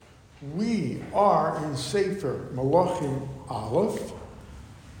We are in Sefer Melachim I,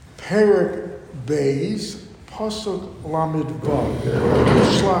 Perek Beis, Pasuk Lamed Vav,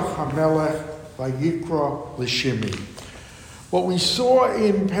 Yishlach HaMelech Vayikra L'Shimi. What we saw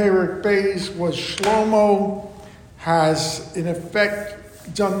in Perek Beis was Shlomo has, in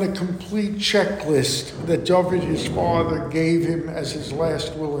effect, done the complete checklist that David, his father, gave him as his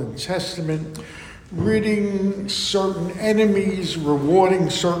last will and testament, ridding certain enemies, rewarding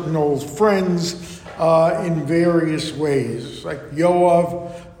certain old friends in various ways. Like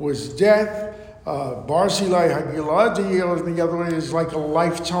Yoav was death, Barzillai Hagiladi, and the other way is like a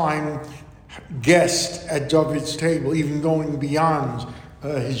lifetime guest at David's table, even going beyond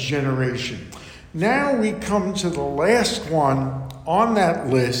his generation. Now we come to the last one on that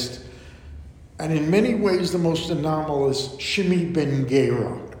list, and in many ways the most anomalous, Shimi ben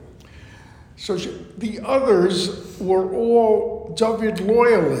Gera. So the others were all David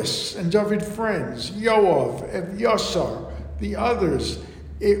loyalists and David friends. Yoav, Evyasar, the others.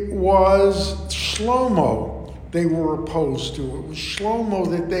 It was Shlomo they were opposed to. It was Shlomo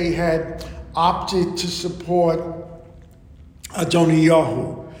that they had opted to support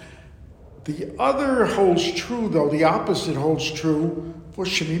Adoniyahu. The other holds true, though, the opposite holds true for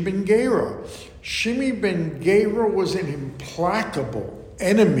Shimi ben Gera. Shimi ben Gera was an implacable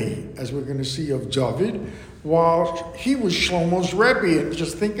enemy, as we're going to see, of David, while he was Shlomo's Rebbe. And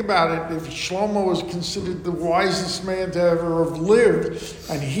just think about it, if Shlomo was considered the wisest man to ever have lived,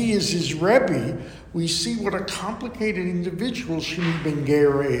 and he is his Rebbe, we see what a complicated individual Shimi ben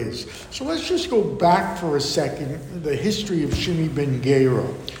Gera is. So let's just go back for a second, the history of Shimi ben Gera.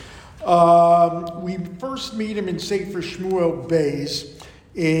 We first meet him in Sefer Shmuel Beis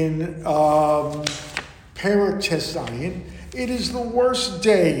in Perek Tesayin. It is the worst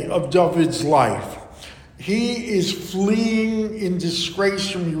day of David's life. He is fleeing in disgrace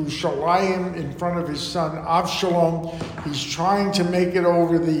from Yerushalayim in front of his son Avshalom. He's trying to make it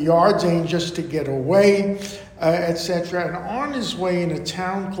over the Yarden just to get away, etc. And on his way in a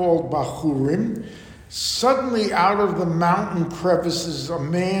town called Bahurim, suddenly out of the mountain crevices, a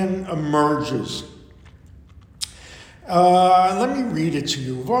man emerges. Let me read it to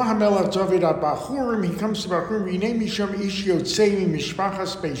you. He comes to Bahurim.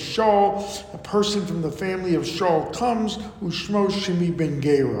 A person from the family of Shaul comes, Ushmo Shimi ben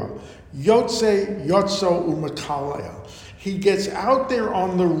Gera. Yotze Yotzo Umakalea. He gets out there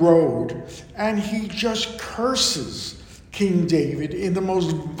on the road and he just curses King David in the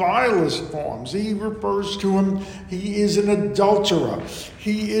most vilest forms. He refers to him, he is an adulterer.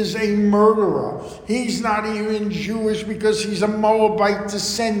 He is a murderer. He's not even Jewish because he's a Moabite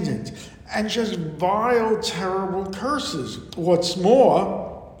descendant. And just vile, terrible curses. What's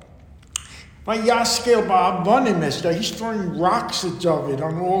more, by Yaskel Ba'avanim Esther, he's throwing rocks at David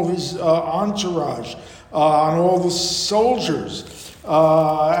on all his entourage, on all the soldiers.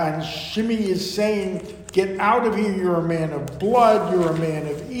 And Shimi is saying, get out of here, you're a man of blood, you're a man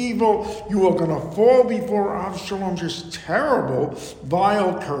of evil, you are going to fall before Avshalom. Just terrible,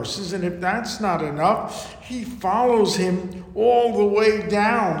 vile curses. And if that's not enough, he follows him all the way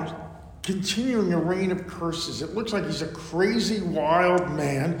down, continuing a rain of curses. It looks like he's a crazy, wild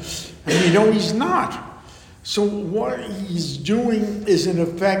man, and he's not. So what he's doing is, in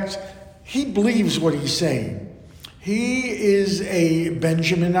effect, he believes what he's saying. He is a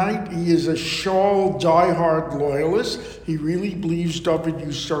Benjaminite. He is a Shaul diehard loyalist. He really believes David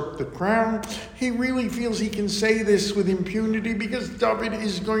usurped the crown. He really feels he can say this with impunity because David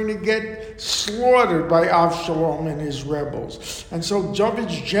is going to get slaughtered by Avshalom and his rebels. And so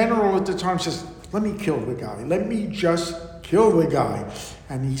David's general at the time says, let me kill the guy. Let me just kill the guy.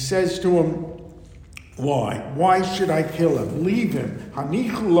 And he says to him, why? Why should I kill him? Leave him.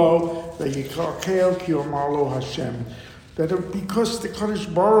 Hanichulo v'yikarkel ki omalo Hashem. That because the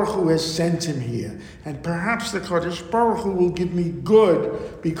Kadosh Baruch Hu has sent him here, and perhaps the Kadosh Baruch Hu will give me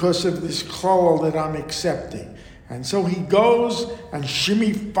good because of this klal that I'm accepting. And so he goes, and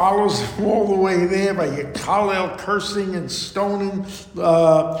Shimi follows him all the way there by Yikalel, cursing and stoning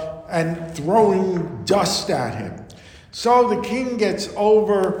and throwing dust at him. So the king gets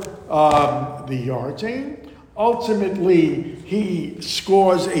over the Yarden. Ultimately, he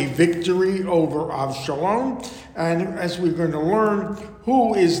scores a victory over Avshalom. And as we're going to learn,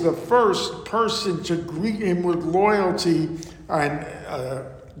 who is the first person to greet him with loyalty and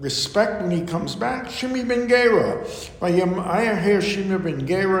respect when he comes back? Shimi ben Gera. Shimi ben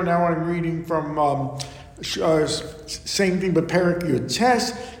Gera. Now I'm reading from same thing, but Perek Yud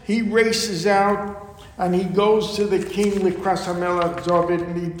Tes. He races out and he goes to the king, Likras HaMelech David,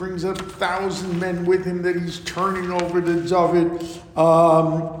 and he brings 1,000 men with him that he's turning over to David.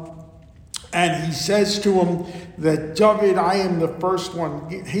 And he says to him that David, I am the first one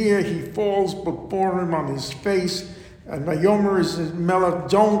here. He falls before him on his face. And Vayomer is Melech,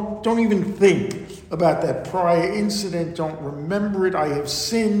 don't even think about that prior incident. Don't remember it. I have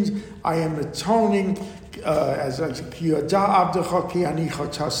sinned. I am atoning. I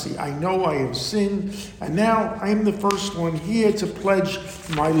know I have sinned. And now I am the first one here to pledge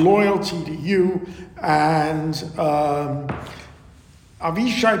my loyalty to you. And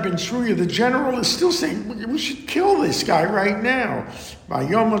Avishai ben Shruya, the general, is still saying, we should kill this guy right now.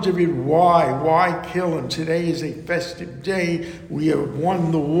 Vayomer David, why? Why kill him? Today is a festive day. We have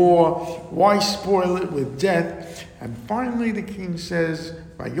won the war. Why spoil it with death? And finally the king says,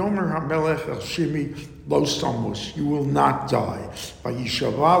 Vayomer HaMelech El Shimi Lo Samus, you will not die.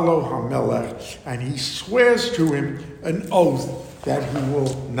 Vayishavalo HaMelech, and he swears to him an oath that he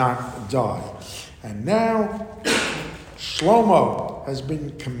will not die. And now Shlomo has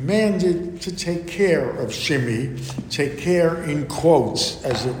been commanded to take care of Shimi, take care in quotes,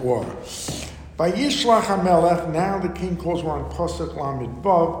 as it were. Vayishlach HaMelech, now the king calls on Pasuk Lamed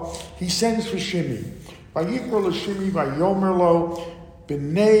Vav, he sends for Shimi. Vayikra l'Shimi Vayomer lo,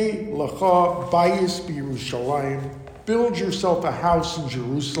 B'nei Lacha Bayis B'Yerushalayim, build yourself a house in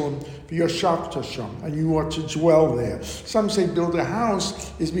Jerusalem, V'yashavta sham, and you are to dwell there. Some say build a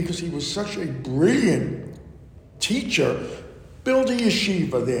house is because he was such a brilliant teacher. Build a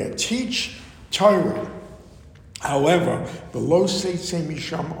yeshiva there, teach Torah. However, below Seitzei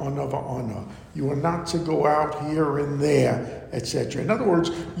Misham Ana v'Ana, you are not to go out here and there, etc. In other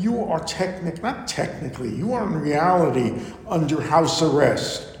words, you are not technically, you are in reality under house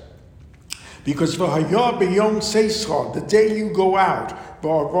arrest. Because v'haya b'yom seischa, the day you go out,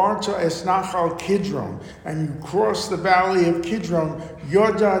 v'avarta es nachal Kidron, and you cross the valley of Kidron,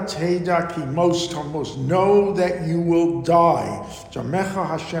 yoda teda ki mos tamos, know that you will die. Jamecha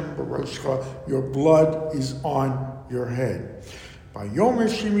Hashem baroshcha, your blood is on your head. Vayomer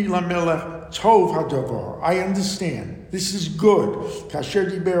Shimi lamelech tov hadavar, I understand, this is good. Kasher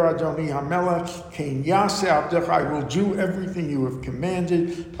diber Adoni hamelech kein yaseh abdecha, I will do everything you have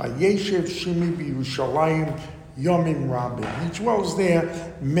commanded. Vayeshev Shimi b'Yerushalayim yomim rabim, he dwells there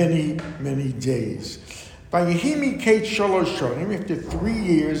many, many days. Vayihimi kate shalosh shonim, after 3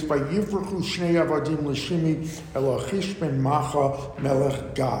 years, vayivrachu shnei avadim l'Shimi el Achish ben Macha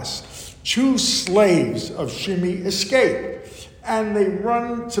melech Gas. 2 slaves of Shimi escape. And they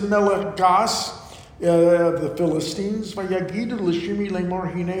run to Melech Gas, the Philistines. Vayagidu l'Shimi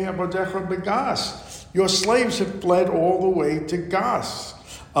lemor hinei avadecha begas. Your slaves have fled all the way to Gas.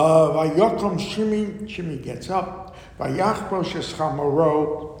 Vayokom Shimi gets up. Vayachbosh es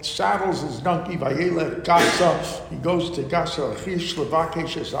chamaro, saddles his donkey. Vayelech Gasa, he goes to Gasa Achish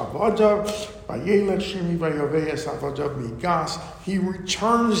levakesh es avodav. Vayelech Shimi vayovei es avodav migas. He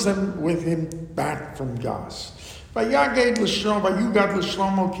returns them with him back from Gas. Vayagad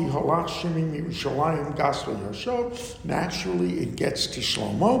l'Shlomo ki halach Shimi miYerushalayim Gas v'Yashov. Naturally, it gets to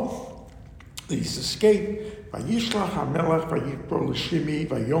Shlomo. These escape. Vayishlach HaMelech vayikro l'Shimi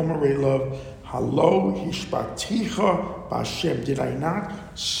vayomer elav halo hishbaticha b'Hashem. Did I not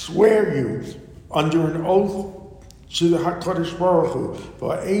swear you under an oath to the HaKadosh Baruch Hu,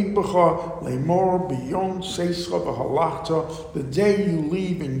 v'aid b'cha lemor b'yom seischa v'halachta, the day you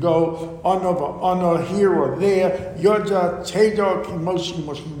leave and go, ana v'ana, here or there, yoda teda kimos, you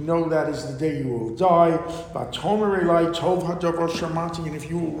must know that is the day you will die. V'atomer elai tov hadavar shamati, and if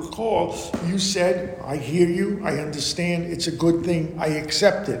you will recall, you said, I hear you, I understand, it's a good thing, I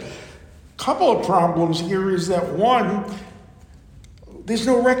accept it. Couple of problems here is that one, there's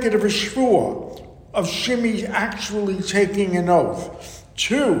no record of a shvuah, of Shimi actually taking an oath.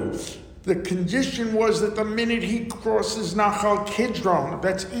 2, the condition was that the minute he crosses Nachal Kidron,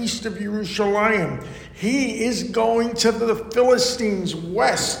 that's east of Yerushalayim, he is going to the Philistines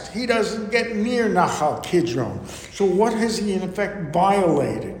west. He doesn't get near Nachal Kidron. So what has he in effect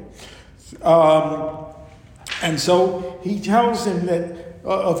violated? And so he tells him that,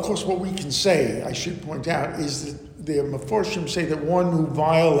 of course, what we can say, I should point out, is that the Meforshim say that one who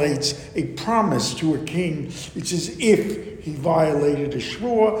violates a promise to a king, it's as if he violated a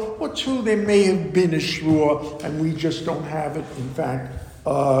shvuah, or 2, there may have been a shvuah, and we just don't have it, in fact,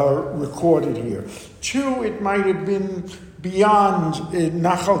 recorded here. 2, it might have been beyond,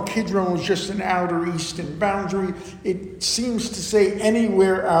 Nachal Kidron was just an outer eastern boundary. It seems to say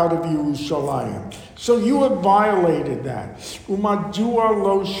anywhere out of Yerushalayim. So you have violated that. Umadua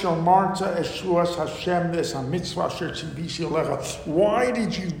lo shamarta eshuas Hashem es hamitzvah asher tzivisi alecha. Why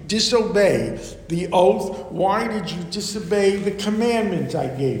did you disobey the oath? Why did you disobey the commandment I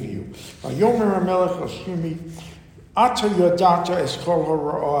gave you? Vayomer HaMelech Shimi Ata yodata es kol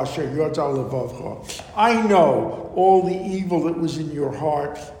hara asher yoda levavcha. I know all the evil that was in your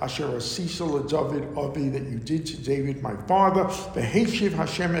heart, asher asisa leDavid avi, that you did to David my father. V'heshiv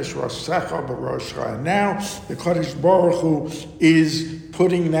Hashem es rasecha b'roshcha. And now the Kadosh Baruch Hu is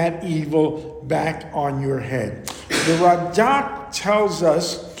putting that evil back on your head. The Radak tells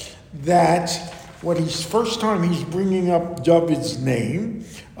us that first time he's bringing up David's name,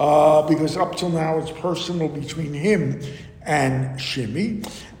 because up till now it's personal between him and Shimei.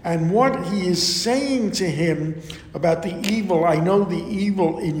 And what he is saying to him about the evil, I know the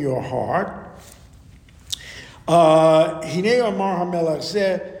evil in your heart. Hinei amar hamelech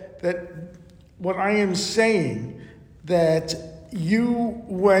zeh, that what I am saying, that you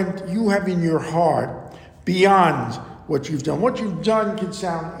have in your heart beyond what you've done. What you've done could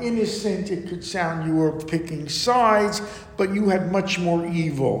sound innocent, it could sound you were picking sides, but you had much more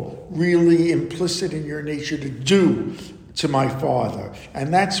evil really implicit in your nature to do to my father.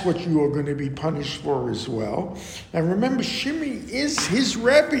 And that's what you are going to be punished for as well. Now remember, Shimei is his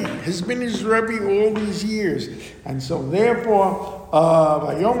Rebbe, has been his Rebbe all these years. And so therefore,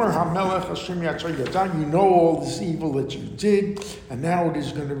 Vayomer HaMelech Hashem Yatzor Yatan, you know all this evil that you did, and now it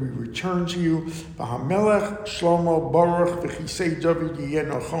is going to be returned to you. VaHaMelech Shlomo Baruch V'chisei David Yeh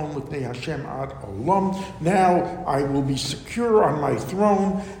Nochon L'fnei Hashem Ad Olam. Now I will be secure on my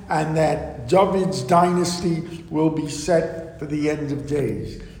throne, and that David's dynasty will be set for the end of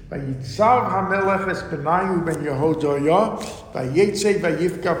days. Vayitzav HaMelech es Benayu ben Yehoiada, Vayetze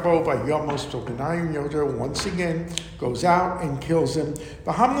Vayifka bo Vayamos to Benayu Yehoiada, once again goes out and kills him.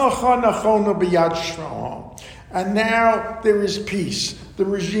 V'hamlacha nachona b'yad Shlomo. And now there is peace. The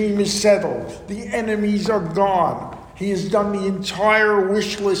regime is settled. The enemies are gone. He has done the entire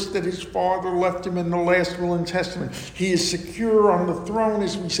wish list that his father left him in the last will and testament. He is secure on the throne,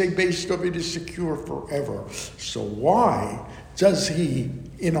 as we say, based of it is secure forever. So why does he,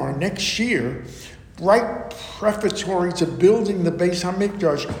 in our next year, right prefatory to building the Beis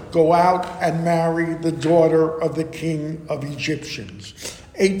HaMikdash, go out and marry the daughter of the king of Egyptians?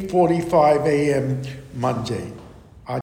 8:45 a.m. Monday.